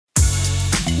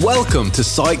Welcome to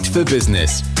Psyched for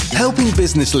Business, helping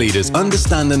business leaders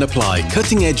understand and apply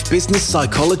cutting-edge business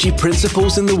psychology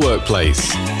principles in the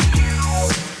workplace.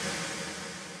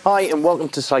 Hi, and welcome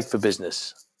to Psyched for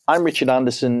Business. I'm Richard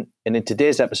Anderson, and in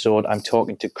today's episode, I'm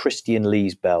talking to Kristian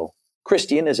Lees-Bell.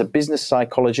 Kristian is a business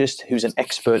psychologist who's an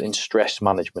expert in stress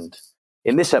management.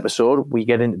 In this episode, we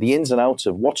get into the ins and outs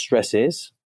of what stress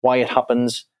is, why it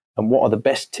happens, and what are the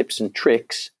best tips and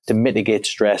tricks to mitigate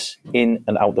stress in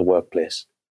and out the workplace.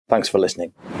 Thanks for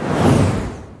listening.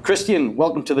 Kristian,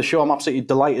 welcome to the show. I'm absolutely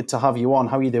delighted to have you on.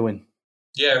 How are you doing?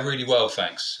 Yeah, really well,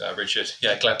 thanks, Richard.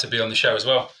 Yeah, glad to be on the show as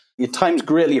well. Your time's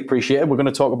greatly appreciated. We're going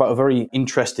to talk about a very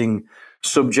interesting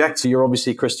subject. So you're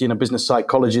obviously, Kristian, a business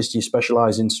psychologist. You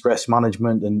specialize in stress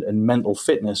management and mental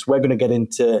fitness. We're going to get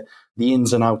into the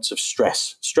ins and outs of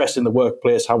stress in the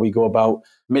workplace, how we go about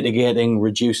mitigating,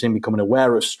 reducing, becoming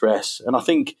aware of stress. And I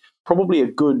think probably a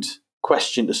good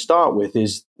question to start with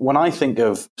is, when I think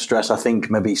of stress, I think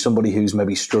maybe somebody who's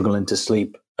maybe struggling to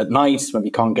sleep at night,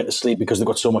 maybe can't get to sleep because they've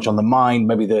got so much on their mind.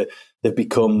 Maybe they've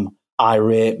become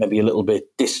irate, maybe a little bit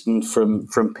distant from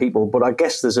people. But I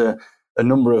guess there's a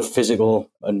number of physical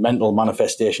and mental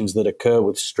manifestations that occur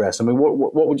with stress. I mean,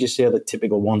 what would you say are the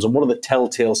typical ones, and what are the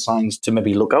telltale signs to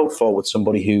maybe look out for with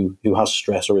somebody who has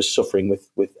stress or is suffering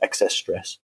with excess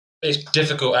stress? It's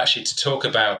difficult actually to talk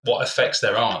about what effects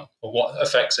there aren't or what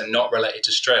effects are not related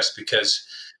to stress because,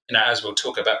 as we'll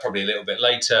talk about probably a little bit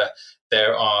later,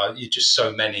 there are just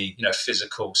so many,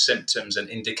 physical symptoms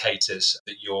and indicators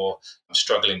that you're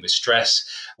struggling with stress.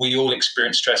 We all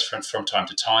experience stress from time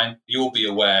to time. You'll be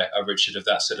aware, Richard, of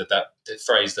that the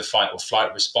phrase, the fight or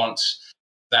flight response.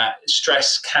 That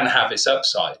stress can have its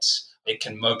upsides. It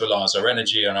can mobilize our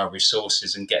energy and our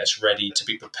resources and get us ready to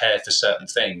be prepared for certain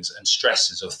things and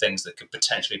stresses or things that could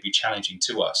potentially be challenging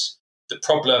to us. The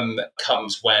problem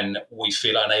comes when we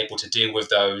feel unable to deal with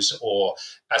those, or,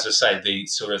 as I say,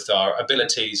 our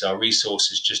abilities, our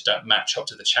resources just don't match up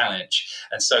to the challenge.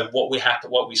 And so what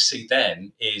we see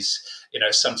then is,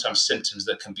 sometimes symptoms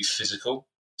that can be physical.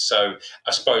 So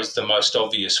I suppose the most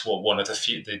obvious, one of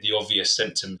the obvious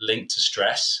symptom linked to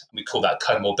stress, we call that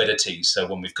comorbidity. So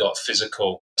when we've got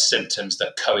physical symptoms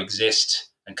that coexist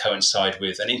and coincide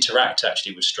with and interact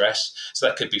actually with stress. So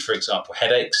that could be, for example,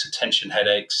 headaches, tension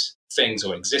headaches, things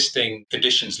or existing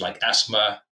conditions like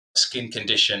asthma, skin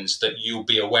conditions that you'll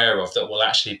be aware of that will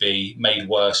actually be made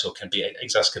worse or can be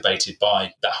exacerbated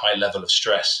by that high level of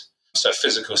stress. So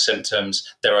physical symptoms,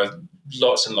 there are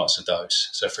lots and lots of those.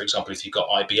 So, for example, if you've got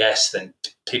IBS, then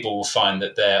people will find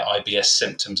that their IBS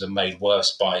symptoms are made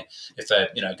worse by if they're,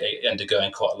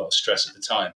 undergoing quite a lot of stress at the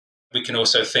time. We can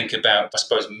also think about, I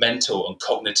suppose, mental and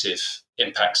cognitive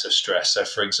impacts of stress. So,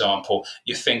 for example,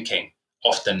 your thinking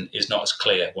often is not as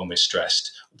clear when we're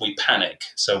stressed. We panic.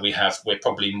 So we're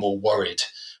probably more worried.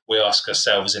 We ask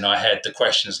ourselves in our head the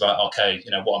questions like, okay,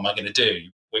 what am I going to do?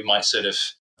 We might sort of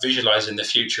visualize in the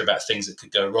future about things that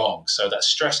could go wrong. So that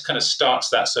stress kind of starts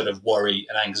that sort of worry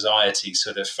and anxiety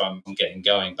sort of from getting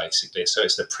going, basically. So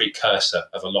it's the precursor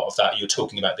of a lot of that. You're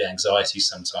talking about the anxiety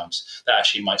sometimes. That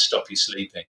actually might stop you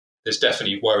sleeping. There's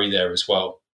definitely worry there as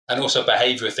well. And also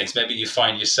behavioral things. Maybe you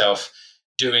find yourself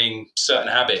doing certain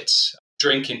habits,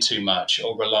 drinking too much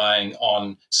or relying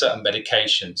on certain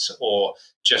medications or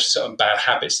just certain bad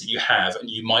habits that you have. And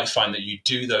you might find that you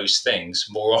do those things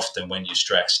more often when you're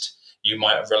stressed. You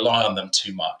might rely on them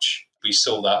too much. We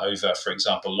saw that over, for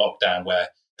example, lockdown, where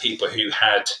people who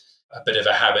had a bit of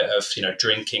a habit of,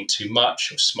 drinking too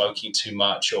much or smoking too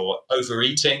much or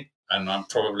overeating. And I'm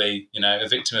probably, a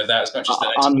victim of that as much as the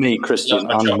next. And me, Kristian,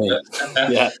 and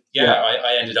me.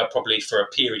 I ended up probably for a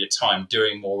period of time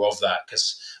doing more of that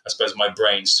because I suppose my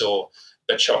brain saw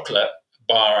the chocolate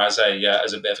bar as a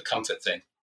bit of a comfort thing.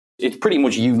 It's pretty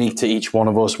much unique to each one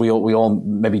of us. We all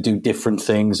maybe do different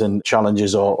things, and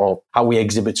challenges or how we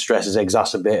exhibit stress is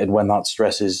exacerbated when that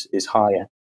stress is higher.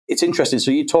 It's interesting.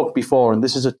 So you talked before, and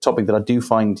this is a topic that I do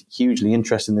find hugely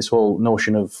interesting, this whole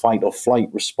notion of fight or flight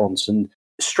response. And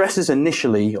stress is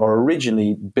initially or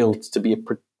originally built to be a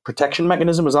protection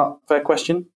mechanism. Is that a fair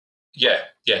question? Yeah,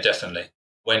 definitely.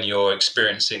 When you're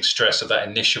experiencing stress, of that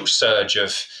initial surge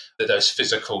of those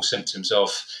physical symptoms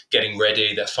of getting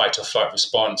ready, that fight or flight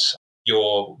response,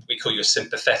 we call your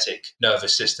sympathetic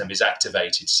nervous system is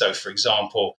activated. So, for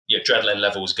example, your adrenaline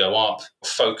levels go up,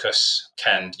 focus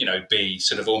can, be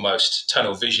sort of almost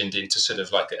tunnel visioned into sort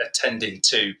of like attending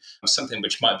to something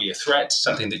which might be a threat,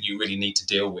 something that you really need to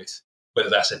deal with,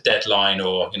 whether that's a deadline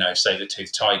or,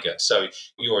 saber-toothed tiger. So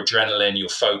your adrenaline, your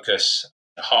focus,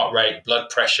 heart rate,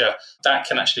 blood pressure, that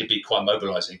can actually be quite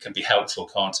mobilizing, can be helpful,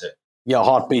 can't it? Your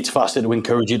heart beats faster to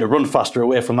encourage you to run faster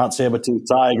away from that saber-toothed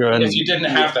tiger. And if you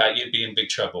didn't have that, you'd be in big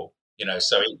trouble.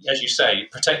 So as you say,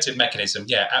 protective mechanism,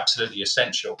 yeah, absolutely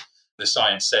essential. The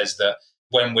science says that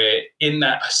when we're in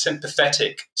that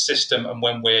sympathetic system and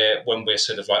when we're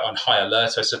sort of like on high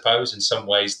alert, I suppose, in some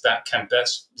ways,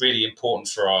 that's really important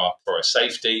for our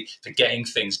safety, for getting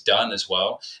things done as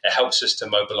well. It helps us to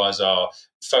mobilize our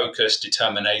focus,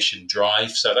 determination,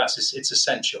 drive. So it's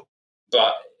essential.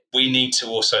 But we need to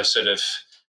also sort of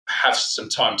have some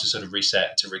time to sort of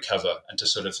reset, to recover, and to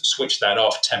sort of switch that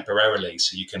off temporarily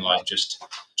so you can like just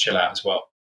chill out as well.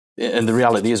 And the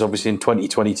reality is, obviously, in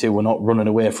 2022, we're not running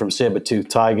away from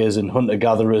saber-toothed tigers and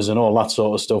hunter-gatherers and all that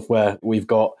sort of stuff, where we've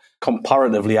got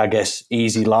comparatively, I guess,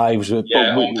 easy lives.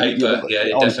 Yeah, on paper.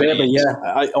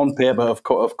 On paper, of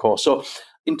course. So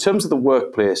in terms of the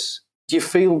workplace, do you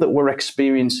feel that we're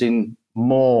experiencing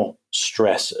more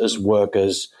stress as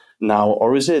workers now,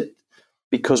 or is it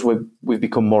because we've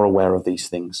become more aware of these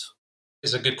things?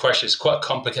 It's a good question. It's quite a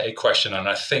complicated question. And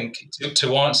I think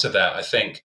to answer that, I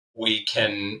think we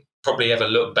can probably have a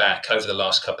look back over the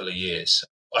last couple of years.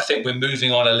 I think we're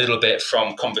moving on a little bit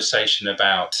from conversation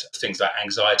about things like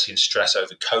anxiety and stress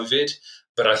over COVID,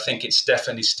 but I think it's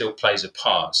definitely still plays a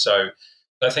part. So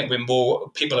I think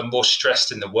people are more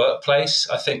stressed in the workplace.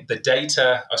 I think the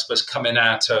data, I suppose, coming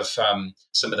out of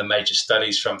some of the major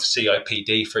studies from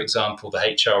CIPD, for example, the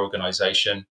HR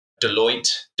organization,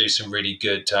 Deloitte do some really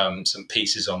good some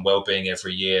pieces on well-being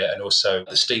every year, and also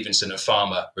the Stevenson and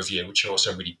Farmer review, which are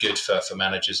also really good for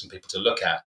managers and people to look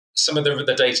at. Some of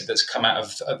the data that's come out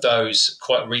of those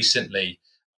quite recently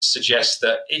suggests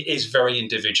that it is very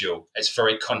individual. It's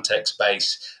very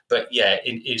context-based. But yeah,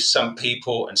 in some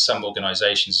people and some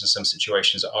organizations and some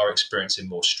situations are experiencing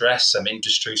more stress. Some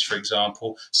industries, for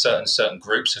example, certain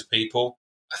groups of people.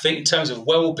 I think in terms of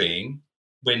well-being,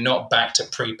 we're not back to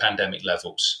pre-pandemic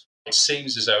levels. It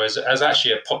seems as though as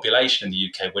actually a population in the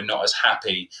UK, we're not as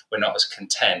happy, we're not as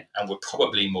content, and we're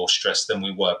probably more stressed than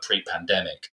we were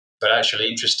pre-pandemic. But actually,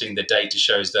 interesting, the data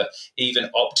shows that even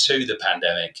up to the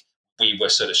pandemic, we were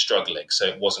sort of struggling. So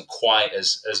it wasn't quite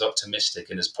as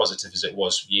optimistic and as positive as it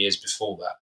was years before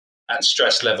that. And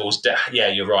stress levels, yeah,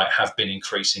 you're right, have been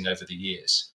increasing over the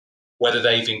years. Whether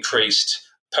they've increased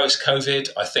post-COVID,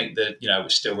 I think that,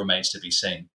 it still remains to be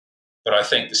seen. But I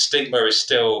think the stigma is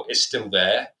still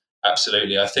there.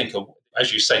 Absolutely. I think,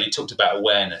 as you say, you talked about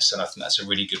awareness, and I think that's a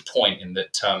really good point in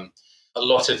that a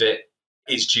lot of it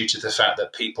is due to the fact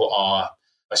that people are,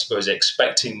 I suppose,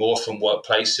 expecting more from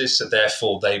workplaces. So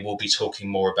therefore, they will be talking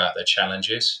more about their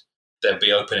challenges. They'll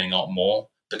be opening up more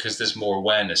because there's more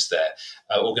awareness there.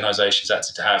 Organizations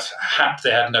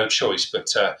they had no choice but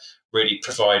to really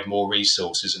provide more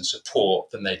resources and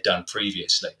support than they'd done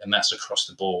previously. And that's across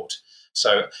the board.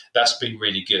 So that's been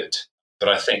really good. But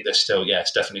I think there's still,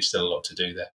 it's definitely still a lot to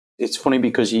do there. It's funny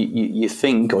because you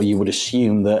think, or you would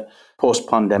assume, that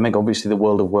post-pandemic, obviously the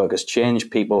world of work has changed.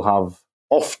 People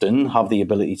often have the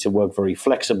ability to work very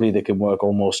flexibly. They can work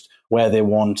almost where they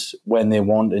want, when they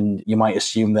want, and you might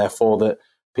assume, therefore, that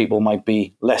people might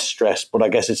be less stressed. But I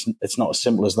guess it's not as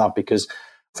simple as that, because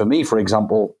for me, for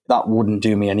example, that wouldn't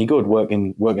do me any good.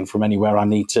 Working from anywhere, I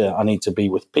need to be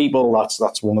with people.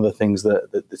 That's one of the things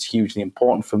that's hugely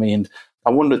important for me. And I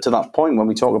wonder, to that point, when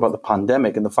we talk about the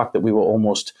pandemic and the fact that we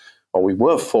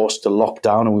were forced to lock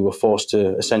down and we were forced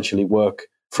to essentially work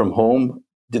from home,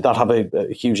 did that have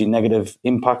a hugely negative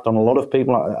impact on a lot of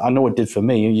people? I know it did for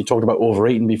me. You talked about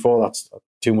overeating before. That's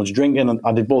too much drinking, and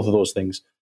I did both of those things.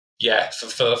 Yeah,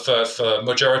 for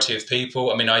majority of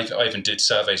people. I mean, I even did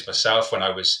surveys myself when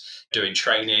I was doing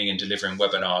training and delivering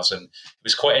webinars, and it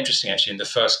was quite interesting actually in the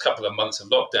first couple of months of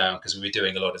lockdown, because we were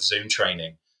doing a lot of Zoom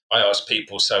training. I asked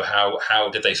people, so how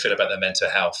did they feel about their mental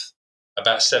health?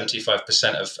 About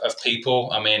 75% of people,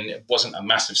 I mean, it wasn't a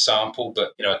massive sample,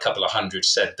 but a couple of hundred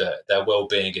said that their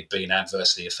well-being had been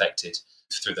adversely affected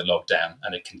through the lockdown,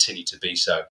 and it continued to be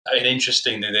so. I mean,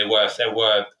 interestingly, there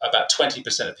were about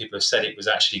 20% of people who said it was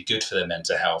actually good for their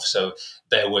mental health. So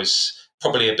there was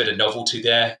probably a bit of novelty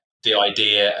there. The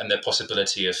idea and the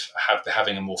possibility of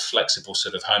having a more flexible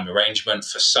sort of home arrangement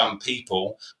for some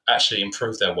people actually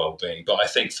improved their well-being. But I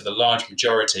think for the large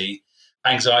majority,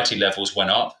 anxiety levels went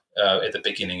up at the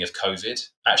beginning of COVID,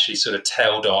 actually sort of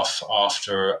tailed off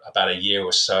after about a year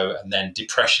or so, and then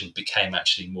depression became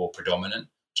actually more predominant,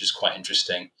 which is quite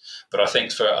interesting. But I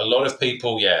think for a lot of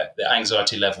people, the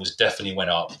anxiety levels definitely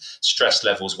went up. Stress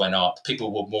levels went up.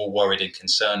 People were more worried and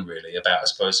concerned, really, about, I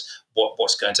suppose,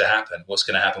 what's going to happen? What's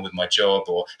going to happen with my job?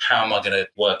 Or how am I going to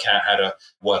work out how to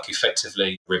work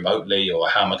effectively remotely? Or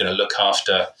how am I going to look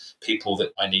after people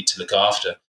that I need to look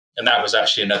after? And that was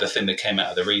actually another thing that came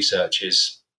out of the research,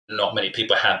 is not many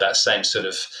people had that same sort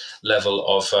of level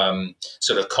of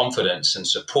sort of confidence and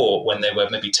support when they were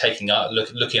maybe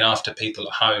looking after people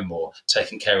at home or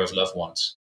taking care of loved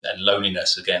ones. And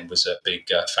loneliness, again, was a big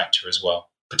factor as well,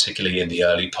 particularly in the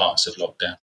early parts of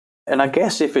lockdown. And I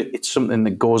guess if it's something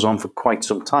that goes on for quite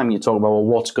some time, you talk about, well,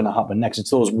 what's going to happen next? It's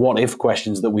those what-if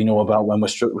questions that we know about when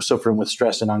we're suffering with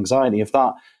stress and anxiety. If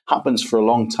that happens for a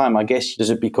long time, I guess, does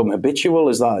it become habitual?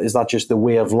 Is that just the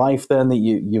way of life then, that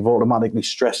you've automatically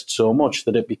stressed so much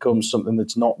that it becomes something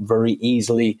that's not very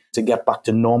easily to get back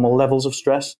to normal levels of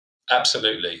stress?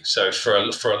 Absolutely. So for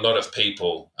a lot of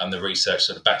people, and the research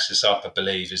sort of backs this up, I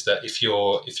believe, is that if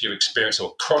you experience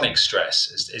or chronic stress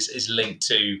is linked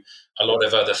to a lot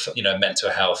of other mental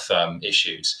health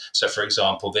issues. So, for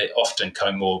example, they're often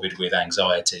comorbid with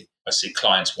anxiety. I see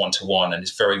clients one-to-one, and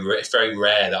it's very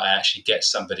rare that I actually get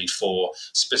somebody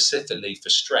specifically for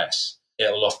stress.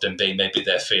 It'll often be maybe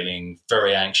they're feeling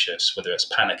very anxious, whether it's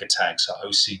panic attacks or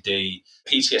OCD,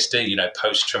 PTSD,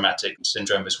 post-traumatic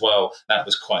syndrome as well. That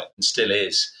was quite, and still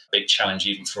is, a big challenge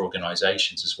even for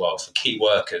organizations as well. For key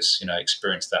workers,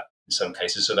 experience that in some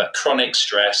cases. So that chronic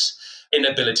stress,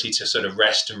 inability to sort of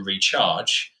rest and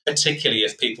recharge, particularly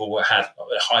if people had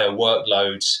higher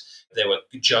workloads, they were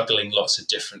juggling lots of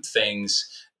different things,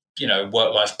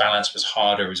 work-life balance was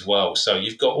harder as well. So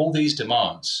you've got all these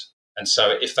demands. And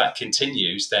so if that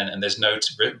continues, then, and there's no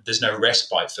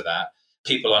respite for that,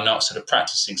 people are not sort of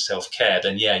practicing self-care,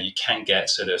 then you can get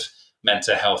sort of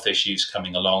mental health issues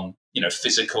coming along,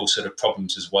 physical sort of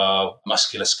problems as well,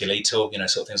 musculoskeletal,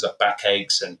 sort of things like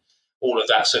backaches, and all of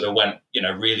that sort of went,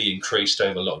 really increased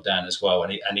over lockdown as well.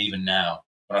 And even now,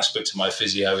 when I spoke to my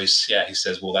physio, he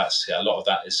says, well, that's a lot of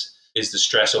that is the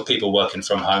stress, or people working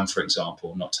from home, for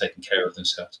example, not taking care of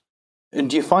themselves. And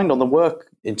do you find on the work,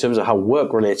 in terms of how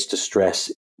work relates to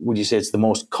stress, would you say it's the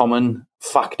most common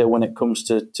factor when it comes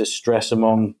to stress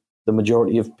among the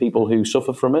majority of people who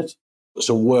suffer from it?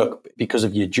 So work, because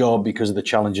of your job, because of the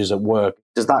challenges at work,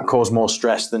 does that cause more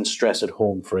stress than stress at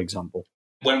home, for example?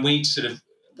 When we sort of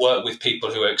work with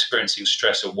people who are experiencing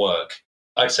stress at work,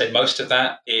 I'd say most of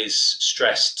that is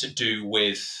stress to do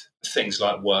with things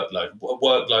like workload.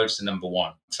 Workload is the number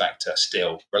one factor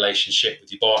still. Relationship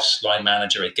with your boss, line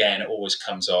manager, again, it always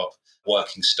comes up.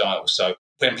 Working style. So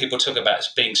when people talk about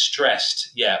being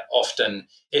stressed, often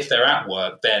if they're at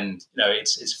work, then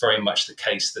it's very much the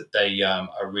case that they are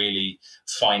really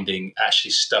finding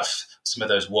actually some of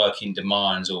those working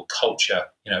demands or culture,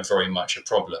 very much a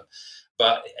problem.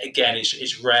 But again,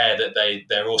 it's rare that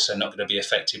they're also not going to be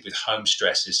affected with home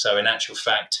stresses. So in actual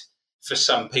fact, for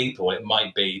some people, it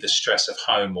might be the stress of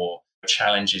home or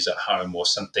challenges at home or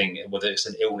something, whether it's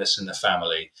an illness in the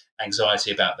family,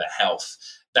 anxiety about their health.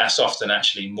 That's often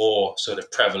actually more sort of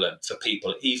prevalent for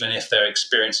people. Even if they're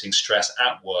experiencing stress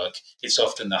at work, it's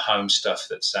often the home stuff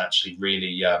that's actually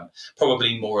really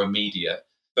probably more immediate.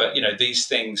 But, these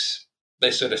things,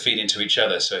 they sort of feed into each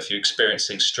other. So if you're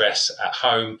experiencing stress at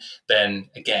home, then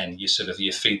again, you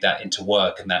feed that into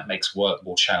work, and that makes work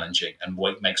more challenging, and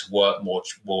makes work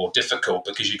more difficult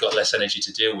because you've got less energy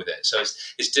to deal with it. So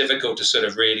it's difficult to sort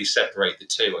of really separate the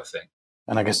two, I think.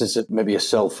 And I guess it's maybe a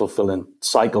self-fulfilling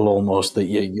cycle almost, that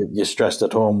you're stressed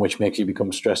at home, which makes you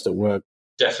become stressed at work.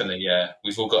 Definitely, yeah.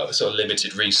 We've all got sort of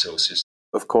limited resources.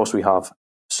 Of course we have.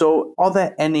 So are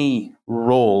there any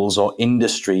roles or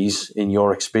industries in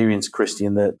your experience,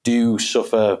 Kristian, that do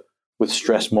suffer with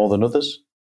stress more than others?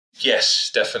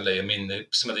 Yes, definitely. I mean,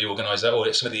 some of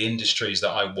the industries that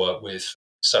I work with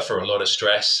suffer a lot of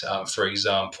stress. For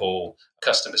example,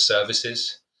 customer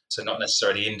services. So not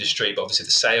necessarily industry, but obviously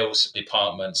the sales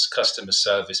departments, customer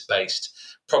service based,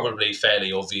 probably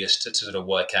fairly obvious to sort of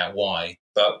work out why.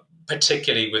 But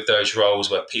particularly with those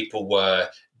roles where people were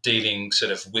dealing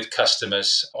sort of with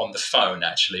customers on the phone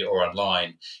actually or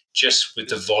online, just with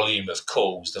the volume of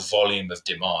calls, the volume of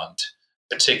demand,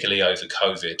 particularly over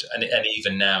COVID and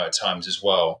even now at times as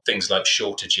well, things like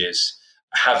shortages,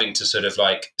 having to sort of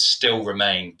like still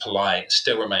remain polite,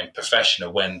 still remain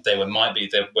professional when they were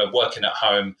working at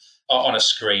home on a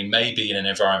screen, maybe in an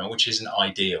environment which isn't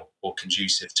ideal or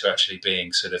conducive to actually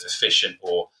being sort of efficient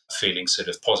or feeling sort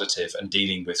of positive and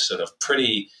dealing with sort of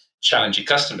pretty challenging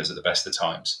customers at the best of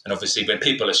times. And obviously when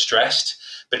people are stressed,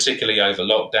 particularly over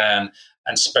lockdown,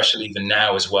 and especially even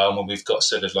now as well, when we've got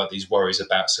sort of like these worries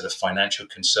about sort of financial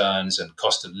concerns and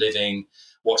cost of living,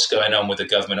 what's going on with the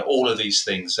government, all of these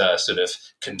things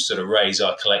can raise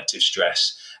our collective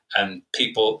stress. And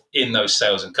people in those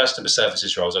sales and customer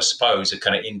services roles, I suppose, are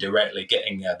kind of indirectly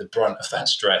getting the brunt of that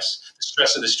stress, the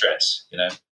stress of the stress,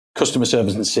 Customer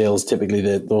service and sales, typically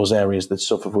those areas that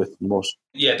suffer with most.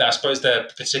 Yeah, I suppose they're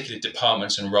particular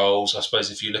departments and roles. I suppose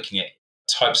if you're looking at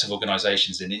types of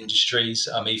organizations in industries.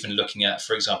 I'm even looking at,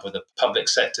 for example, the public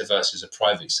sector versus a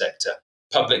private sector.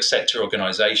 Public sector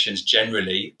organizations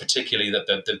generally, particularly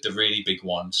the really big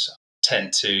ones,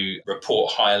 tend to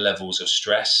report higher levels of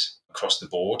stress across the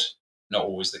board. Not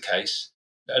always the case.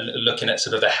 Looking at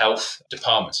sort of the health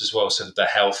departments as well, sort of the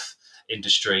health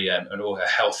industry and all the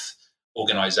health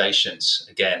organizations,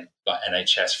 again, like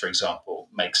NHS, for example,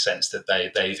 makes sense that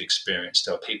they've experienced,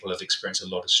 or people have experienced a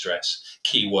lot of stress.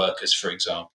 Key workers, for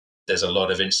example, there's a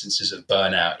lot of instances of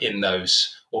burnout in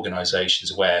those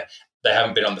organizations where they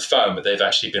haven't been on the phone, but they've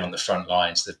actually been on the front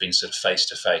lines. They've been sort of face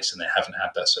to face and they haven't had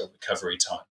that sort of recovery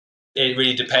time. It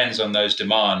really depends on those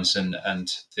demands and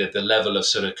the level of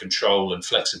sort of control and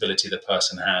flexibility the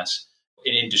person has.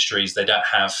 In industries, they don't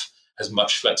have as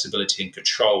much flexibility and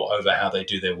control over how they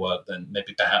do their work than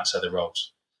maybe perhaps other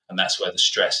roles. And that's where the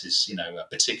stress is,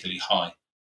 particularly high.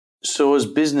 So as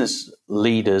business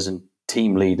leaders and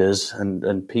team leaders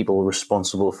and people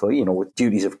responsible for, with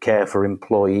duties of care for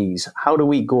employees, how do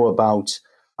we go about,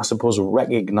 I suppose,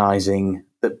 recognizing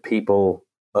that people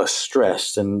are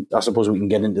stressed? And I suppose we can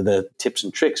get into the tips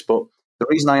and tricks, but the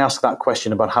reason I ask that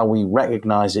question about how we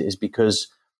recognize it is because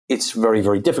it's very,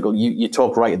 very difficult. You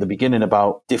talk right at the beginning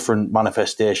about different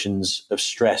manifestations of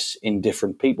stress in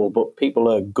different people, but people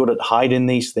are good at hiding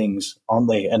these things, aren't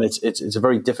they? And it's a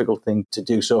very difficult thing to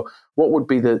do. So what would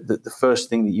be the first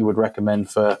thing that you would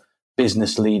recommend for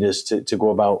business leaders to go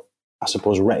about, I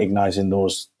suppose, recognizing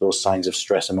those signs of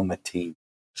stress among the team?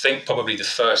 I think probably the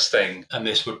first thing, and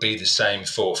this would be the same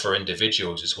for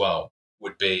individuals as well,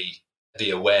 would be the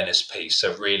awareness piece.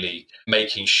 So really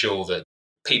making sure that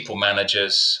people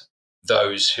managers,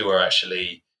 those who are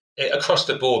actually across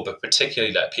the board, but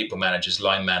particularly like people managers,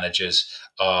 line managers,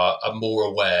 are more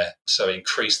aware. So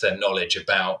increase their knowledge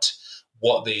about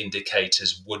what the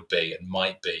indicators would be and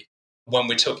might be. When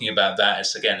we're talking about that,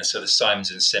 it's again a sort of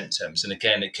signs and symptoms. And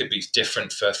again, it could be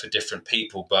different for different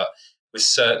people, but with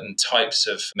certain types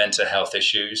of mental health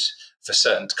issues, for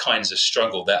certain kinds of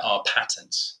struggle, there are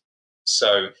patterns.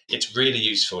 So it's really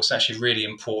useful. It's actually really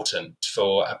important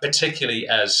for, particularly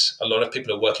as a lot of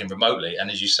people are working remotely. And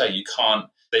as you say, you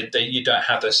don't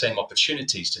have those same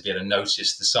opportunities to be able to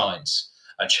notice the signs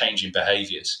and changing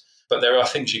behaviors. But there are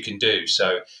things you can do.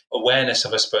 So awareness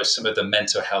of, I suppose, some of the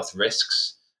mental health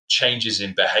risks, changes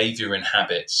in behavior and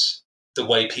habits, the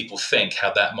way people think,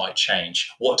 how that might change,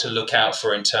 what to look out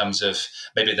for in terms of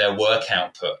maybe their work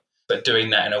output, but doing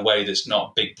that in a way that's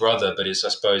not Big Brother, but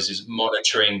is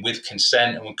monitoring with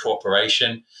consent and with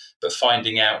cooperation, but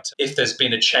finding out if there's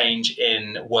been a change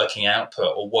in working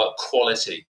output or work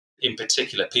quality. In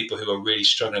particular, people who are really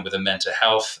struggling with their mental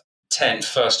health tend,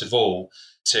 first of all,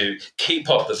 to keep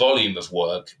up the volume of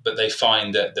work, but they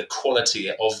find that the quality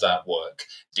of that work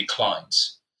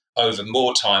declines. Over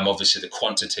more time, obviously, the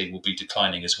quantity will be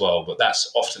declining as well, but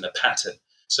that's often a pattern.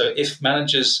 So if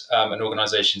managers and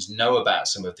organizations know about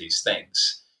some of these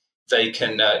things, they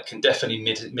can definitely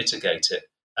mitigate it,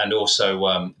 and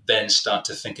also then start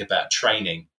to think about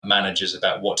training managers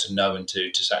about what to know and to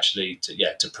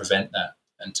prevent that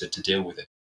and to deal with it.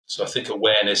 So I think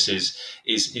awareness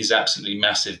is absolutely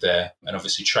massive there, and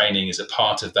obviously training is a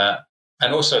part of that.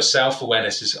 And also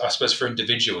self-awareness is, I suppose, for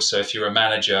individuals. So if you're a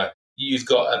manager, you've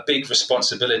got a big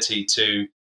responsibility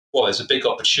there's a big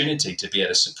opportunity to be able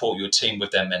to support your team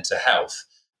with their mental health.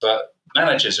 But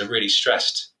managers are really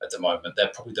stressed at the moment.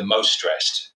 They're probably the most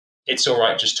stressed. It's all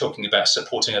right just talking about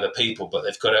supporting other people, but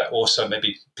they've got to also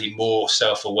maybe be more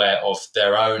self-aware of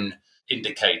their own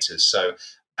indicators. So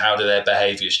how do their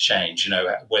behaviors change?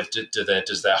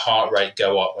 Does their heart rate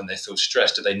go up when they feel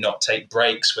stressed? Do they not take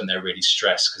breaks when they're really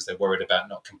stressed because they're worried about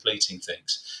not completing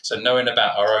things? So knowing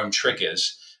about our own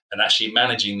triggers and actually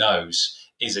managing those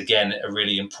is, again, a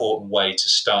really important way to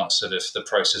start sort of the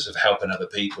process of helping other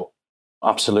people.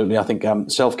 Absolutely. I think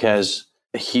self-care is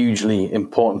a hugely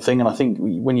important thing. And I think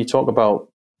when you talk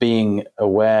about being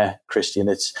aware, Kristian,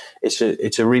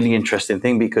 it's a really interesting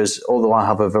thing, because although I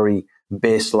have a very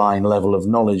baseline level of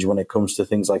knowledge when it comes to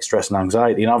things like stress and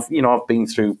anxiety, and I've been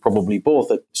through probably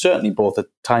certainly both at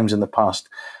times in the past,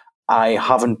 I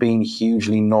haven't been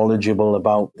hugely knowledgeable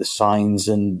about the signs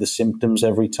and the symptoms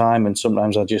every time. And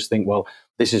sometimes I just think, well,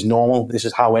 this is normal. This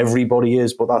is how everybody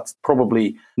is. But that's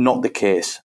probably not the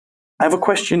case. I have a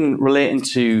question relating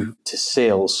to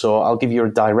sales. So I'll give you a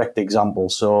direct example.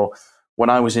 So when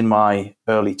I was in my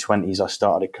early 20s, I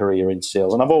started a career in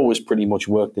sales. And I've always pretty much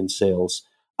worked in sales.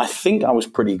 I think I was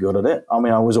pretty good at it. I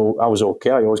mean, I was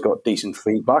okay. I always got decent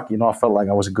feedback. I felt like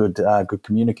I was a good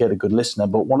communicator, good listener.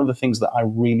 But one of the things that I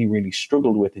really, really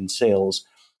struggled with in sales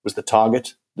was the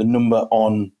target, the number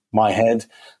on my head.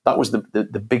 That was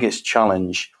the biggest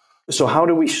challenge. So how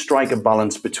do we strike a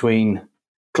balance between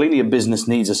clearly a business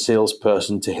needs a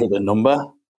salesperson to hit a number,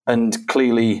 and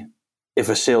clearly if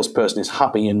a salesperson is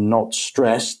happy and not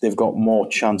stressed, they've got more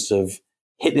chance of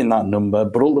hitting that number.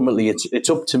 But ultimately it's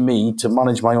up to me to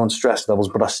manage my own stress levels,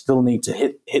 but I still need to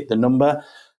hit the number.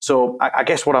 So I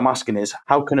guess what I'm asking is,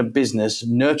 how can a business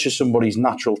nurture somebody's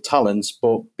natural talents,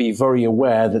 but be very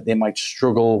aware that they might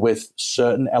struggle with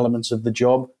certain elements of the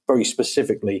job very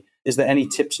specifically? Is there any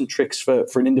tips and tricks for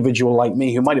an individual like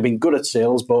me who might have been good at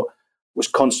sales, but was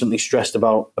constantly stressed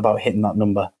about hitting that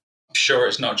number? I'm sure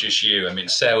it's not just you. I mean,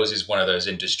 sales is one of those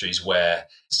industries where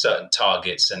certain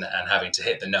targets and having to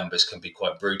hit the numbers can be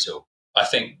quite brutal. I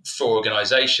think for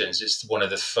organizations, it's one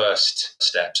of the first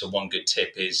steps, or one good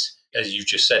tip is, as you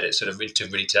just said, it's sort of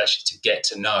to get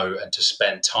to know and to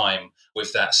spend time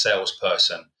with that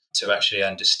salesperson to actually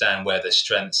understand where their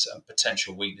strengths and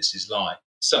potential weaknesses lie.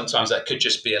 Sometimes that could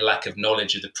just be a lack of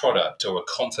knowledge of the product or a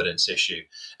confidence issue.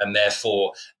 And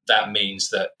therefore, that means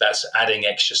that that's adding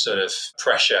extra sort of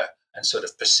pressure and sort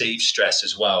of perceived stress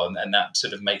as well. And that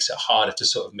sort of makes it harder to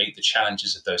sort of meet the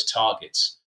challenges of those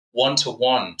targets.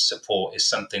 One-to-one support is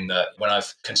something that when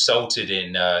I've consulted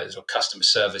in sort of customer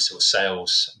service or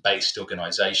sales-based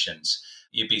organizations,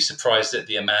 you'd be surprised at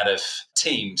the amount of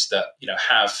teams that,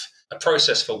 have a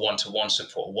process for one-to-one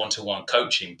support, one-to-one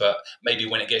coaching, but maybe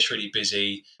when it gets really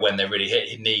busy, when they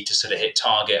really need to sort of hit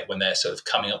target, when they're sort of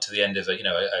coming up to the end of a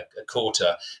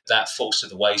quarter, that falls to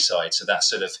the wayside. So that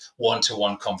sort of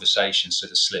one-to-one conversation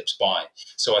sort of slips by.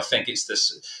 So I think it's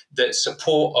the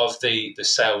support of the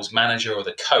sales manager or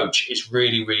the coach is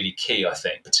really, really key, I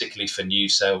think, particularly for new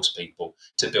salespeople,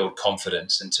 to build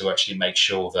confidence and to actually make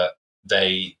sure that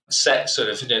they set sort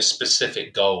of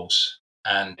specific goals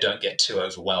and don't get too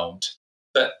overwhelmed.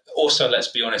 But also, let's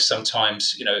be honest,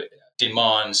 sometimes,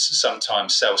 demands,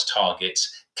 sometimes sales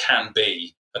targets can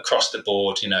be across the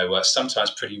board, sometimes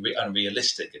pretty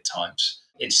unrealistic at times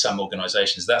in some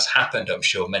organizations. That's happened, I'm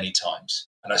sure, many times.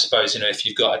 And I suppose, if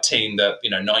you've got a team that,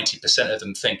 90% of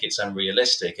them think it's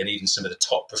unrealistic, and even some of the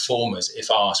top performers,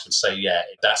 if asked, would say, yeah,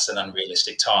 that's an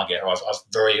unrealistic target, or I've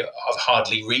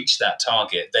hardly reached that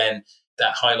target, then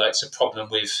that highlights a problem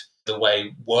with the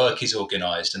way work is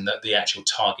organized and that the actual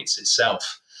targets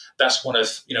itself. That's one of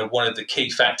the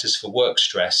key factors for work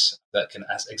stress that can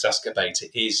exacerbate it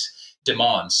is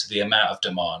demands, the amount of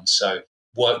demands. So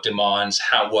work demands,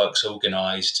 how work's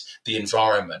organized, the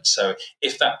environment. So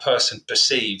if that person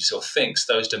perceives or thinks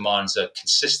those demands are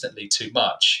consistently too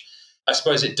much, I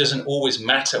suppose it doesn't always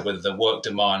matter whether the work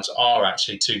demands are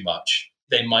actually too much.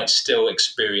 They might still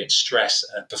experience stress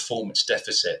and performance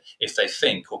deficit if they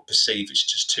think or perceive it's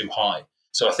just too high.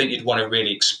 So I think you'd want to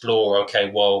really explore,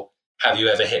 okay, well, have you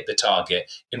ever hit the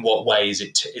target? In what way is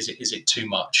it too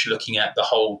much? Looking at the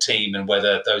whole team and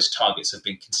whether those targets have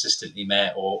been consistently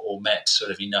met or met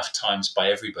sort of enough times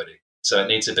by everybody. So it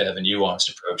needs a bit of a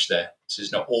nuanced approach there. So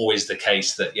it's not always the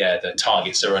case that, the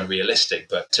targets are unrealistic.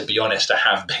 But to be honest, I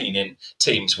have been in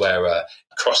teams where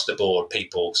across the board,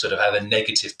 people sort of have a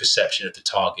negative perception of the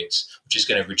targets, which is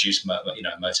going to reduce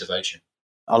motivation.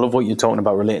 I love what you're talking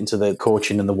about relating to the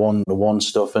coaching and the one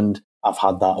stuff. And I've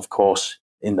had that, of course,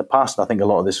 in the past. I think a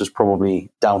lot of this was probably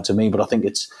down to me, but I think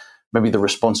it's maybe the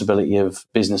responsibility of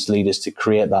business leaders to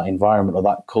create that environment or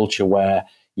that culture where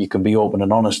you can be open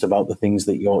and honest about the things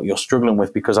that you're struggling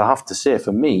with. Because I have to say,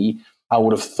 for me, I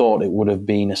would have thought it would have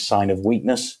been a sign of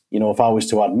weakness. If I was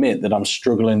to admit that I'm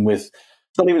struggling with,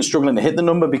 not even struggling to hit the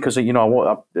number, because, I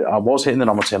was hitting the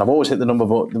number. I'm not saying I've always hit the number,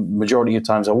 but the majority of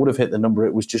times I would have hit the number.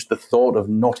 It was just the thought of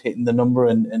not hitting the number.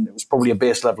 And it was probably a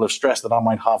base level of stress that I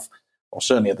might have, or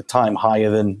certainly at the time, higher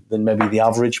than maybe the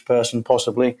average person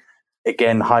possibly.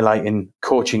 Again, highlighting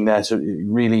coaching there. It's a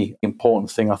really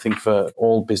important thing, I think, for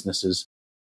all businesses.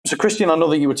 So, Kristian, I know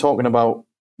that you were talking about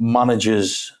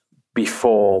managers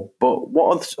before, but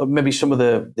what are maybe some of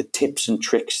the tips and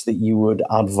tricks that you would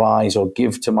advise or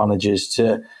give to managers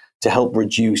to help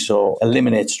reduce or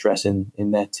eliminate stress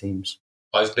in their teams?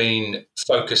 I've been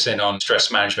focusing on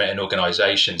stress management in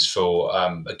organizations for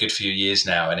a good few years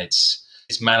now, and it's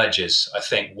managers, I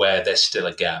think, where there's still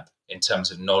a gap in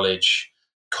terms of knowledge,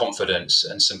 confidence,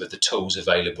 and some of the tools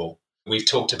available. We've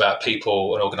talked about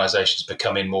people and organizations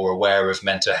becoming more aware of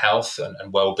mental health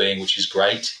and well-being, which is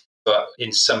great. But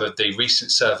in some of the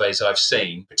recent surveys I've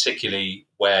seen, particularly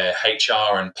where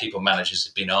HR and people managers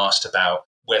have been asked about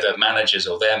whether managers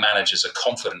or their managers are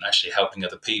confident actually helping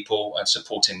other people and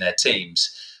supporting their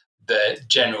teams, the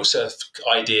general sort of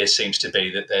idea seems to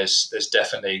be that there's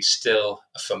definitely still,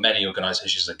 for many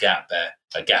organizations, a gap there,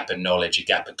 a gap in knowledge, a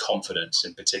gap in confidence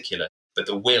in particular. But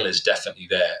the will is definitely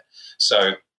there.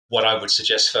 So what I would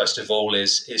suggest first of all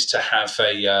is to have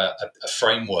a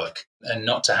framework and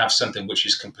not to have something which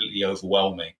is completely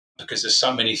overwhelming, because there's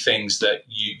so many things that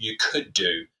you could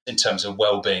do in terms of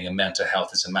well-being and mental health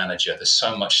as a manager. There's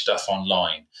so much stuff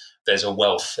online. There's a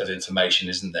wealth of information,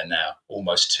 isn't there now?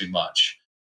 Almost too much.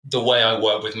 The way I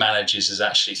work with managers is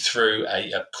actually through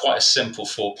a quite a simple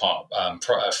four-part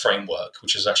framework,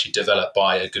 which was actually developed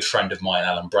by a good friend of mine,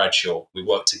 Alan Bradshaw. We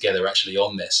work together actually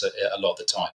on this a lot of the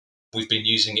time. We've been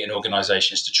using it in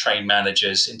organizations to train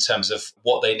managers in terms of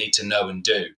what they need to know and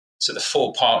do. So the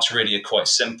 4 parts really are quite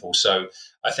simple. So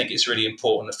I think it's really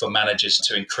important for managers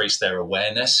to increase their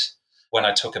awareness. When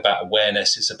I talk about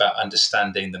awareness, it's about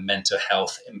understanding the mental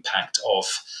health impact of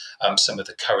some of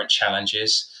the current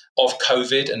challenges of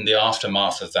COVID and the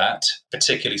aftermath of that,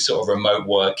 particularly sort of remote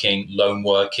working, lone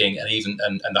working, and even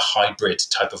and the hybrid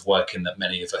type of working that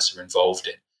many of us are involved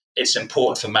in. It's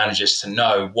important for managers to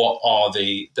know what are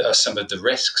some of the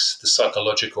risks, the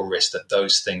psychological risks that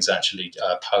those things actually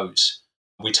pose.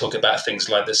 We talk about things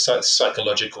like the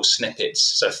psychological snippets,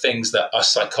 so things that our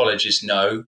psychologists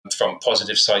know from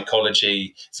positive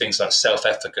psychology, things like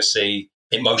self-efficacy,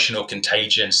 emotional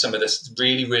contagion, some of the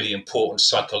really, really important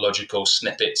psychological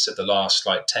snippets of the last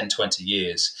 10, 20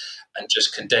 years, and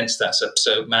just condense that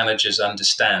so managers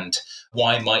understand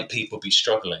why might people be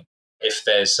struggling. If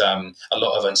there's a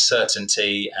lot of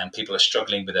uncertainty and people are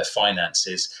struggling with their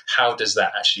finances, how does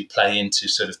that actually play into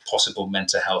sort of possible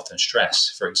mental health and stress,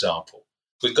 for example?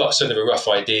 We've got sort of a rough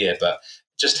idea, but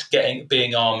just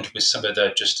being armed with some of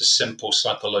the just a simple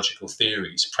psychological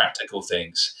theories, practical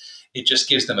things, it just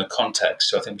gives them a context,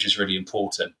 so I think, which is really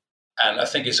important. And I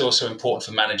think it's also important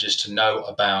for managers to know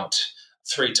about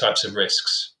 3 types of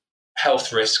risks.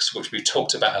 Health risks, which we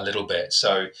talked about a little bit.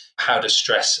 So how does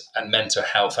stress and mental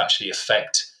health actually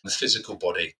affect the physical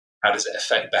body? How does it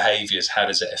affect behaviors? How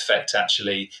does it affect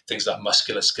actually things like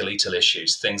musculoskeletal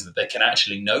issues, things that they can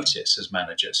actually notice as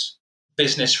managers?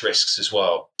 Business risks as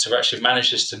well, to actually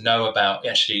managers to know about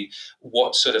actually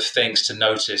what sort of things to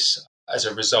notice as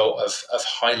a result of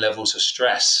high levels of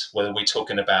stress, whether we're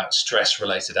talking about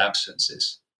stress-related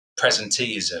absences,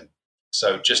 presenteeism.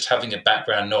 So just having a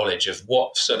background knowledge of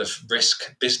what sort of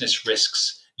business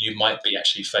risks you might be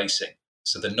actually facing.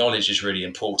 So the knowledge is really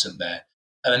important there.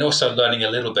 And then also learning a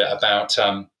little bit about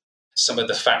some of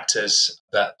the factors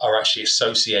that are actually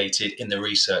associated in the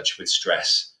research with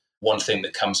stress. One thing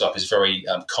that comes up is very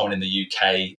common in the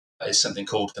UK is something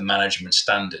called the management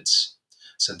standards.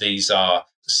 So these are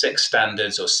 6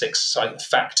 standards or 6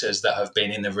 factors that have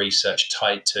been in the research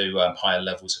tied to higher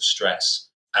levels of stress.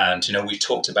 And, we've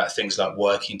talked about things like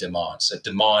working demands. So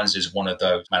demands is one of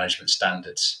those management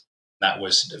standards. That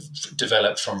was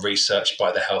developed from research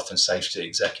by the Health and Safety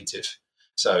Executive.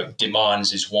 So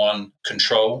demands is one.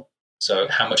 Control. So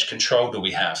how much control do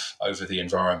we have over the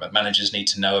environment? Managers need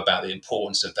to know about the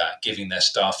importance of that, giving their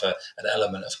staff an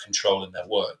element of control in their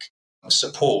work.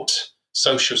 Support,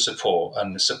 social support,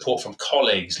 and support from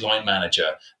colleagues, line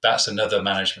manager. That's another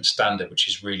management standard, which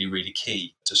is really, really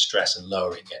key to stress and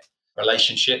lowering it.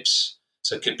 Relationships.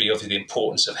 So it could be obviously the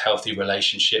importance of healthy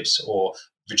relationships or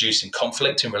reducing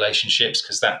conflict in relationships,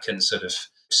 because that can sort of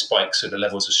spike sort of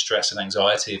levels of stress and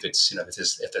anxiety if it's,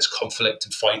 if there's conflict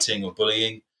and fighting or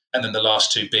bullying. And then the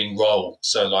last 2 being role.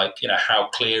 So how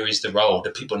clear is the role?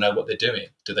 Do people know what they're doing?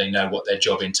 Do they know what their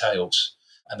job entails?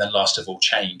 And then last of all,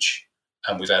 change.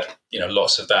 And we've had,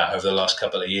 lots of that over the last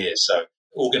couple of years. So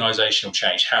organizational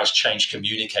change, how's change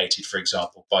communicated, for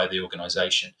example, by the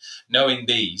organization? Knowing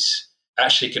these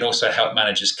actually can also help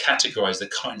managers categorize the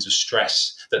kinds of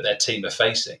stress that their team are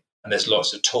facing. And there's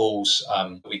lots of tools,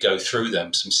 we go through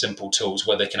them, some simple tools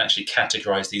where they can actually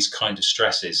categorize these kind of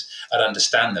stresses and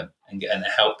understand them and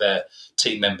help their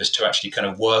team members to actually kind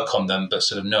of work on them, but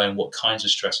sort of knowing what kinds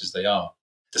of stresses they are.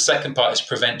 The second part is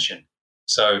prevention.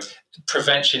 So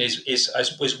prevention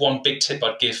is one big tip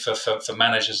I'd give for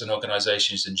managers and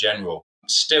organizations in general.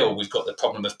 Still, we've got the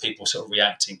problem of people sort of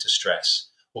reacting to stress.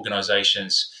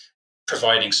 Organizations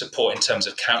providing support in terms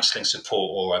of counselling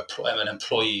support or an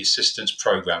employee assistance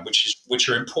program, which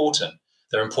are important.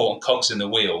 They're important cogs in the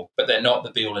wheel, but they're not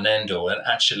the be all and end all. And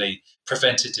actually,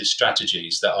 preventative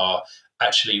strategies that are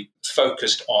actually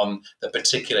focused on the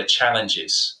particular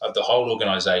challenges of the whole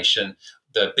organisation,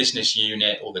 the business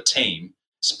unit or the team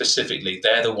specifically,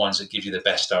 they're the ones that give you the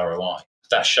best ROI.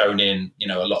 That's shown in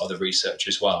a lot of the research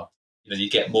as well.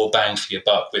 You get more bang for your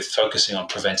buck with focusing on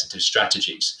preventative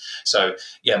strategies. So,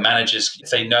 managers, if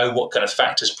they know what kind of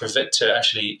factors prevent to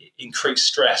actually increase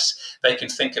stress, they can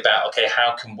think about, okay,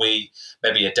 how can we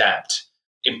maybe adapt?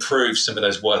 improve some of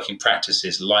those working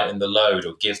practices, lighten the load,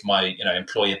 or give my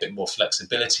employee a bit more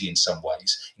flexibility in some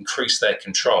ways, increase their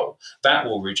control, that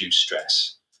will reduce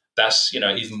stress. That's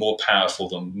even more powerful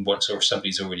than once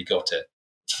somebody's already got it.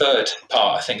 Third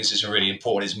part, I think this is really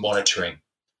important, is monitoring.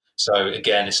 So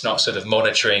again, it's not sort of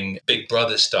monitoring Big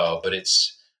Brother style, but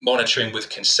it's monitoring with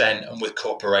consent and with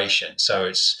cooperation. So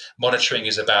it's monitoring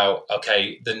is about,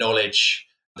 okay, the knowledge,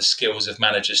 the skills of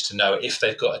managers to know if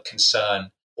they've got a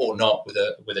concern or not with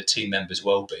a team member's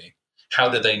well-being. How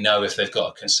do they know if they've got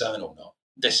a concern or not?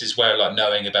 This is where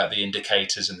knowing about the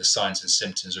indicators and the signs and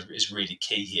symptoms is really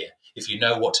key here. If you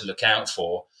know what to look out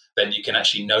for, then you can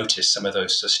actually notice some of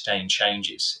those sustained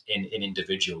changes in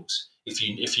individuals.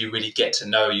 If you really get to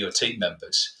know your team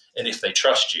members, and if they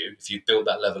trust you, if you've built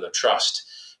that level of trust,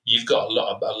 you've got a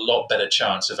lot better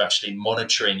chance of actually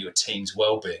monitoring your team's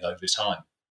well-being over time.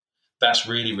 That's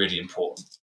really, really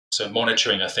important. So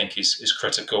monitoring, I think, is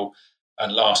critical.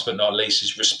 And last but not least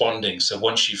is responding. So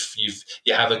once you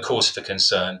have a cause for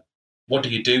concern, what do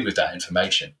you do with that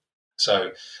information?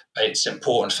 So it's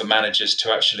important for managers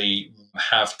to actually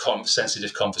have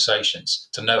sensitive conversations,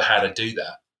 to know how to do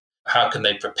that. How can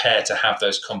they prepare to have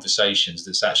those conversations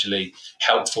that's actually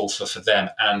helpful for them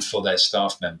and for their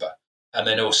staff member? And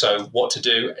then also what to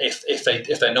do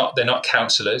if they're not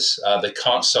counsellors, they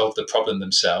can't solve the problem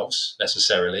themselves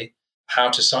necessarily. How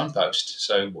to signpost.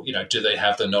 So do they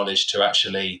have the knowledge to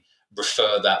actually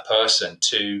refer that person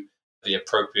to the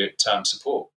appropriate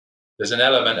support? There's an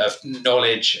element of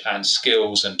knowledge and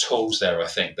skills and tools there, I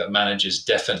think, that managers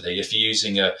definitely, if you're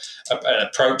using an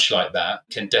approach like that,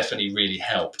 can definitely really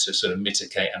help to sort of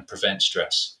mitigate and prevent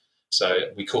stress. So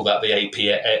we call that the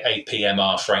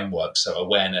APMR framework. So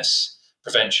awareness,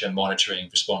 prevention, monitoring,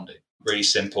 responding. Really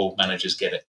simple. Managers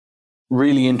get it.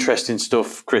 Really interesting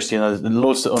stuff, Kristian. There's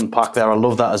loads to unpack there. I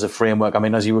love that as a framework. I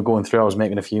mean, as you were going through, I was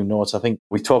making a few notes. I think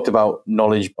we talked about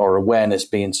knowledge or awareness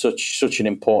being such an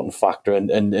important factor.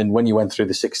 And when you went through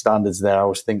the 6 standards there, I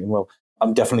was thinking, well,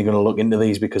 I'm definitely going to look into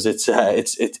these because it's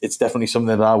definitely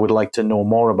something that I would like to know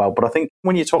more about. But I think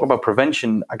when you talk about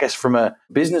prevention, I guess from a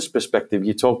business perspective,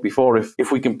 you talked before,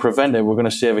 if we can prevent it, we're going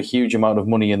to save a huge amount of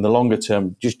money in the longer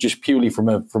term, just purely from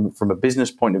a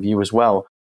business point of view as well.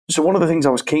 So one of the things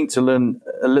I was keen to learn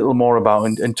a little more about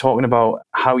and talking about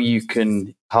how you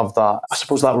can have that, I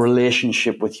suppose, that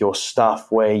relationship with your staff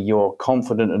where you're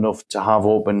confident enough to have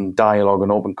open dialogue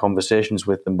and open conversations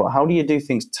with them. But how do you do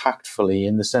things tactfully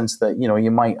in the sense that,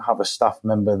 you might have a staff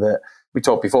member that we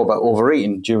talked before about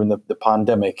overeating during the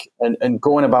pandemic and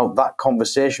going about that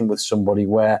conversation with somebody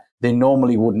where they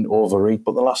normally wouldn't overeat,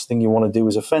 but the last thing you want to do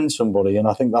is offend somebody. And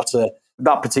I think that's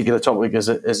that particular topic is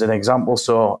an example.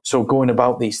 So going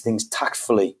about these things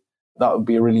tactfully, that would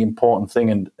be a really important thing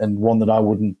and one that I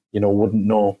wouldn't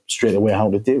know straight away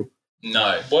how to do.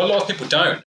 No. Well, a lot of people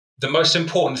don't. The most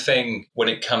important thing when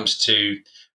it comes to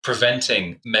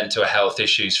preventing mental health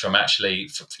issues from actually,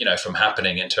 from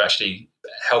happening and to actually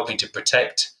helping to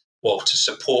protect or to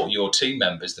support your team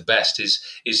members the best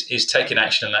is taking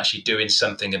action and actually doing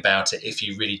something about it if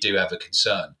you really do have a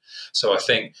concern. So I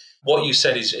think what you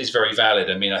said is very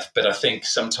valid. I mean, but I think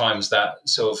sometimes that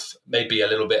sort of maybe a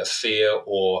little bit of fear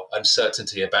or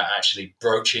uncertainty about actually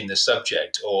broaching the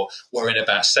subject or worrying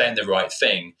about saying the right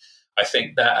thing, I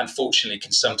think that unfortunately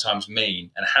can sometimes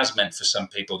mean and has meant for some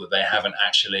people that they haven't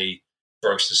actually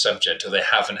broached the subject or they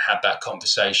haven't had that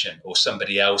conversation or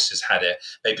somebody else has had it.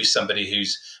 Maybe somebody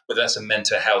whether that's a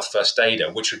mental health first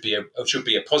aider, which would be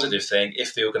a positive thing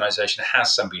if the organisation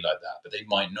has somebody like that, but they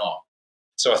might not.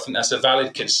 So I think that's a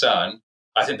valid concern.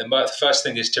 I think the first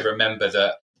thing is to remember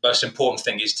that the most important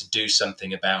thing is to do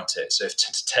something about it. So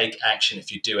to take action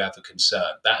if you do have a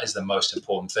concern, that is the most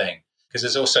important thing. Because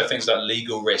there's also things like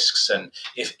legal risks. And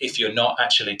if you're not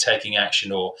actually taking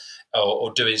action or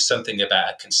doing something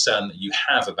about a concern that you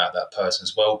have about that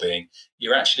person's well-being,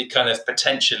 you're actually kind of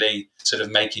potentially sort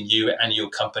of making you and your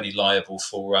company liable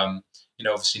for,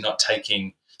 obviously not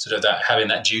taking sort of that, having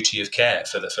that duty of care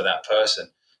for that person.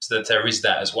 So that there is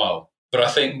that as well. But I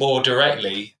think more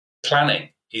directly, planning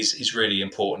is really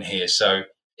important here. So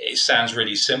it sounds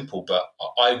really simple, but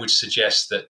I would suggest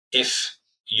that if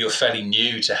you're fairly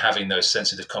new to having those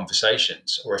sensitive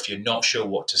conversations, or if you're not sure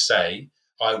what to say,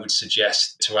 I would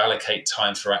suggest to allocate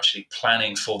time for actually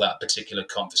planning for that particular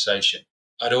conversation.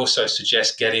 I'd also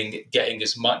suggest getting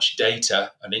as much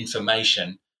data and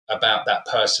information about that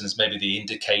person's, maybe the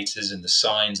indicators and the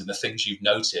signs and the things you've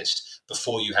noticed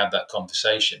before you have that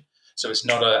conversation. So it's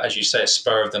not as you say, a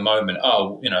spur of the moment.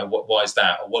 Oh, why is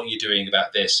that? Or what are you doing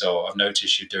about this? Or I've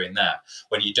noticed you're doing that,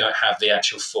 when you don't have the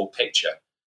actual full picture.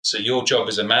 So your job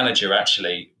as a manager,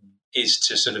 actually, is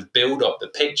to sort of build up the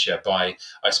picture by,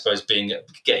 I suppose,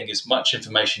 getting as much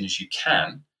information as you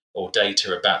can or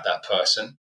data about that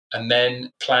person, and then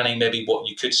planning maybe what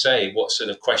you could say, what sort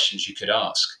of questions you could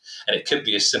ask. And it could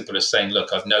be as simple as saying,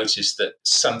 look, I've noticed that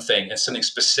something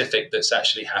specific that's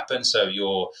actually happened. So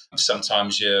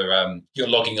sometimes you're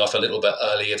logging off a little bit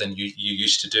earlier than you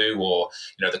used to do, or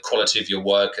the quality of your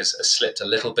work has slipped a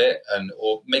little bit,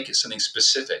 or make it something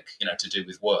specific, to do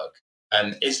with work.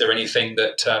 And is there anything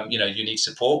that you need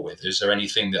support with? Is there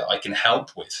anything that I can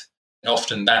help with? And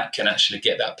often that can actually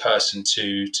get that person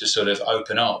to sort of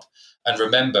open up. And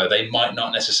remember, they might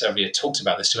not necessarily have talked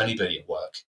about this to anybody at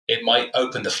work. It might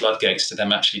open the floodgates to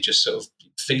them actually just sort of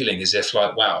feeling as if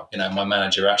like, wow, my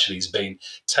manager actually has been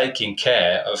taking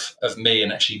care of me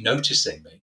and actually noticing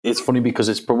me. It's funny because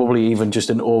it's probably even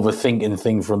just an overthinking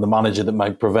thing from the manager that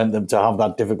might prevent them to have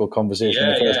that difficult conversation.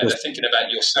 Yeah, they're thinking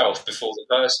about yourself before the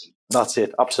person. That's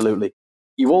it, absolutely.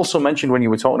 You also mentioned when you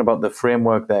were talking about the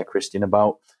framework there, Kristian,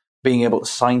 about being able to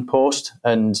signpost.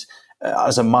 And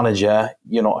as a manager,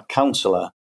 you're not a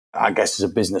counsellor. I guess as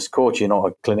a business coach, you're not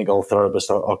a clinical therapist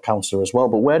or counsellor as well.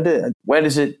 But where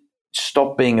does it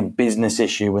stop being a business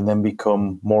issue and then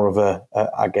become more of a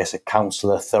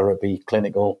counsellor, therapy,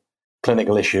 clinical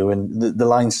issue? And the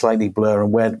lines slightly blur.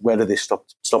 And where do they stop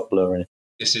blurring?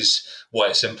 This is why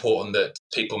it's important that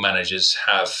people managers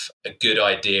have a good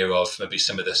idea of maybe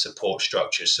some of the support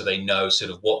structures, so they know sort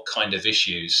of what kind of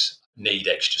issues need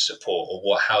extra support, or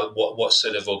what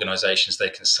sort of organisations they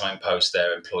can signpost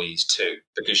their employees to.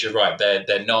 Because you're right,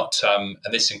 they're not, and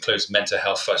this includes mental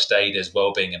health first aiders,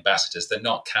 wellbeing ambassadors. They're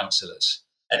not counsellors,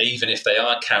 and even if they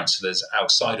are counsellors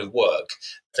outside of work,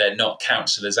 they're not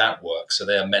counsellors at work. So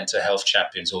they are mental health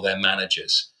champions or they're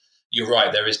managers. You're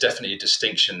right, there is definitely a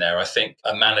distinction there. I think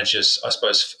a manager's, I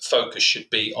suppose, focus should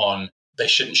be on, they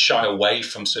shouldn't shy away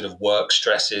from sort of work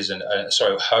stresses and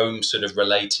home sort of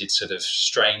related sort of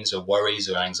strains or worries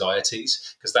or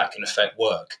anxieties, because that can affect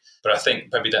work. But I think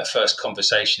maybe that first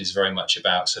conversation is very much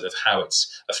about sort of how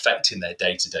it's affecting their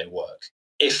day-to-day work.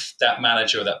 If that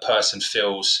manager or that person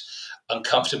feels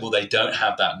uncomfortable, they don't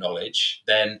have that knowledge,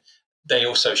 then they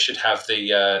also should have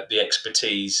the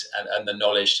expertise and the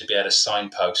knowledge to be able to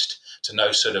signpost, to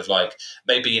know sort of like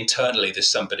maybe internally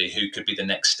there's somebody who could be the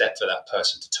next step for that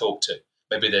person to talk to.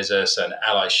 Maybe there's a certain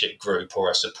allyship group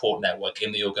or a support network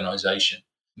in the organisation.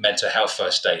 Mental health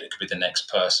first aider could be the next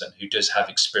person who does have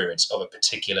experience of a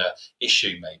particular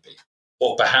issue maybe.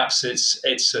 Or perhaps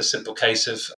it's a simple case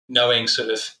of knowing sort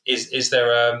of, is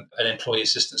there an employee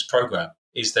assistance program?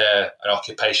 Is there an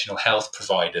occupational health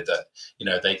provider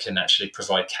that they can actually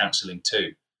provide counselling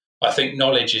to? I think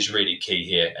knowledge is really key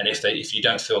here. And if you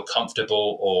don't feel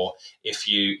comfortable, or if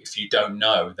you don't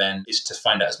know, then is to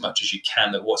find out as much as you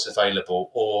can that what's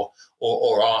available,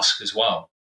 or ask as well.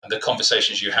 And the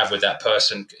conversations you have with that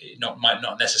person might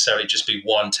not necessarily just be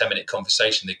 1 10-minute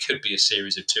conversation. There could be a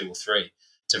series of 2 or 3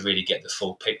 to really get the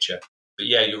full picture. But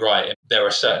yeah, you're right. There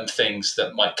are certain things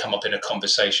that might come up in a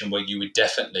conversation where you would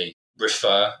definitely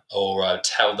refer or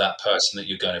tell that person that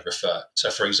you're going to refer. So,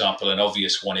 for example, an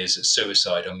obvious one is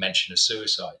suicide or mention of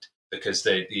suicide, because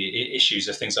the issues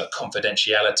of things like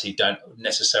confidentiality don't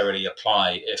necessarily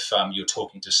apply if you're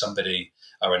talking to somebody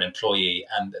or an employee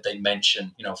and they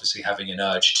mention, obviously having an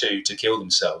urge to kill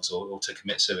themselves or to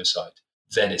commit suicide.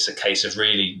 Then it's a case of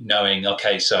really knowing,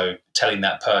 okay, so telling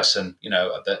that person,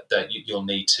 that you'll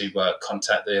need to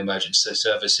contact the emergency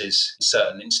services in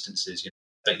certain instances.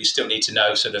 But you still need to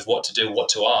know sort of what to do, what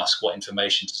to ask, what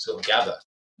information to sort of gather.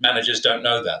 Managers don't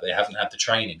know that. They haven't had the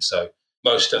training. So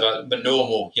most of the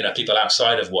normal, people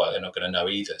outside of work, they're not going to know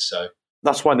either. So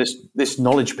that's why this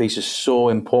knowledge piece is so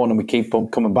important, and we keep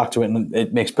coming back to it. And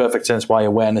it makes perfect sense why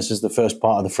awareness is the first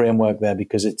part of the framework there,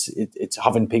 because it's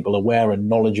having people aware and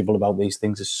knowledgeable about these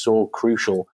things is so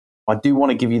crucial. I do want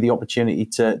to give you the opportunity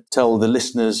to tell the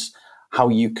listeners how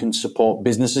you can support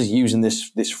businesses using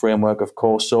this framework, of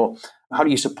course. So how do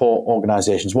you support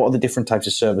organizations? What are the different types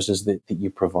of services that you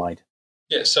provide?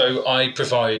 Yeah, so I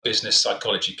provide business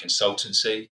psychology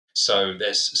consultancy. So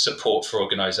there's support for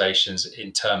organizations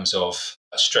in terms of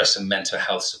stress and mental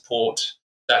health support.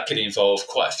 That could involve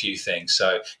quite a few things.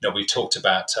 So, we've talked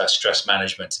about stress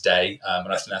management today,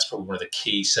 and I think that's probably one of the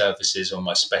key services on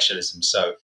my specialism.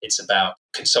 So it's about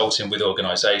consulting with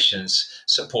organizations,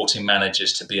 supporting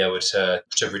managers to be able to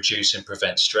reduce and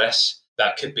prevent stress.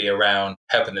 That could be around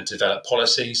helping them develop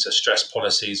policies, so stress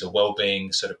policies or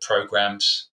well-being sort of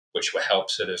programs, which will help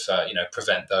sort of,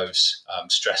 prevent those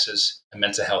stresses and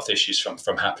mental health issues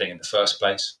from happening in the first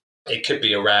place. It could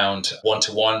be around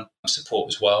one-to-one support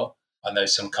as well. I know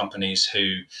some companies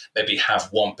who maybe have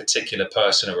one particular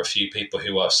person or a few people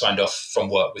who are signed off from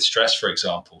work with stress, for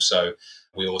example. So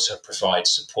we also provide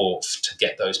support to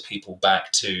get those people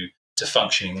back to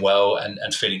functioning well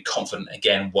and feeling confident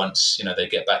again once, they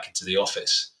get back into the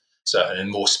office. So, and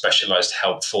more specialized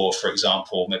help for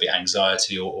example, maybe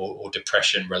anxiety or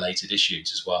depression related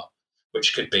issues as well,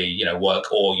 which could be,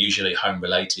 work or usually home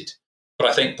related. But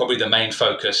I think probably the main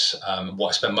focus, what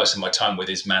I spend most of my time with,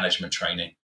 is management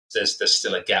training. There's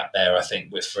still a gap there, I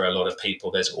think, for a lot of people.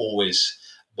 There's always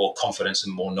more confidence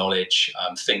and more knowledge.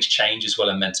 Things change as well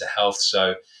in mental health.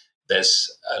 So there's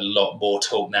a lot more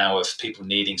talk now of people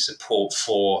needing support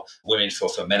for women for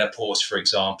menopause, for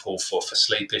example, for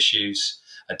sleep issues,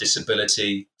 a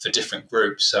disability, for different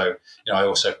groups. So, I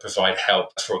also provide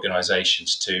help for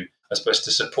organizations to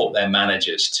support their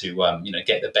managers to,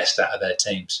 get the best out of their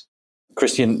teams.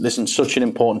 Kristian, listen, such an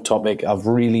important topic. I've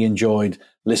really enjoyed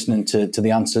listening to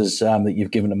the answers that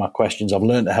you've given to my questions. I've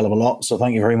learned a hell of a lot. So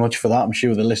thank you very much for that. I'm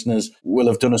sure the listeners will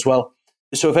have done as well.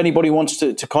 So if anybody wants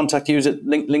to contact you, is it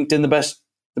LinkedIn the best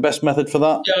method for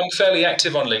that? Yeah, I'm fairly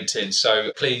active on LinkedIn.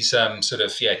 So please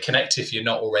connect if you're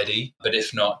not already. But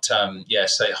if not,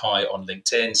 say hi on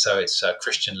LinkedIn. So it's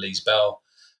Kristian Lees-Bell.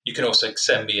 You can also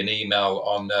send me an email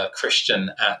on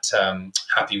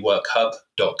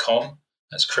Kristian@happyworkhub.com.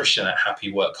 That's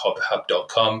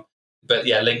Kristian@happyworkhub.com. But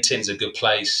LinkedIn's a good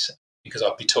place because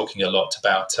I'll be talking a lot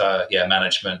about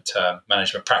management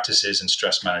practices and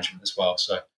stress management as well.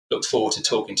 So look forward to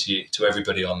talking to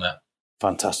everybody on that.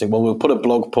 Fantastic. Well, we'll put a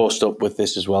blog post up with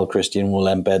this as well, Kristian. We'll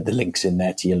embed the links in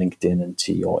there to your LinkedIn and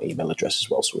to your email address as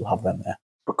well. So we'll have them there.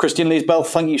 But Kristian Lees-Bell,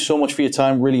 thank you so much for your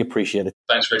time. Really appreciate it.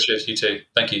 Thanks, Richard. You too.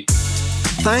 Thank you.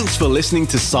 Thanks for listening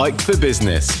to Psyched for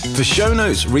Business. For show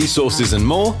notes, resources, and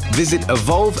more, visit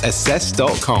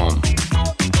evolveassess.com.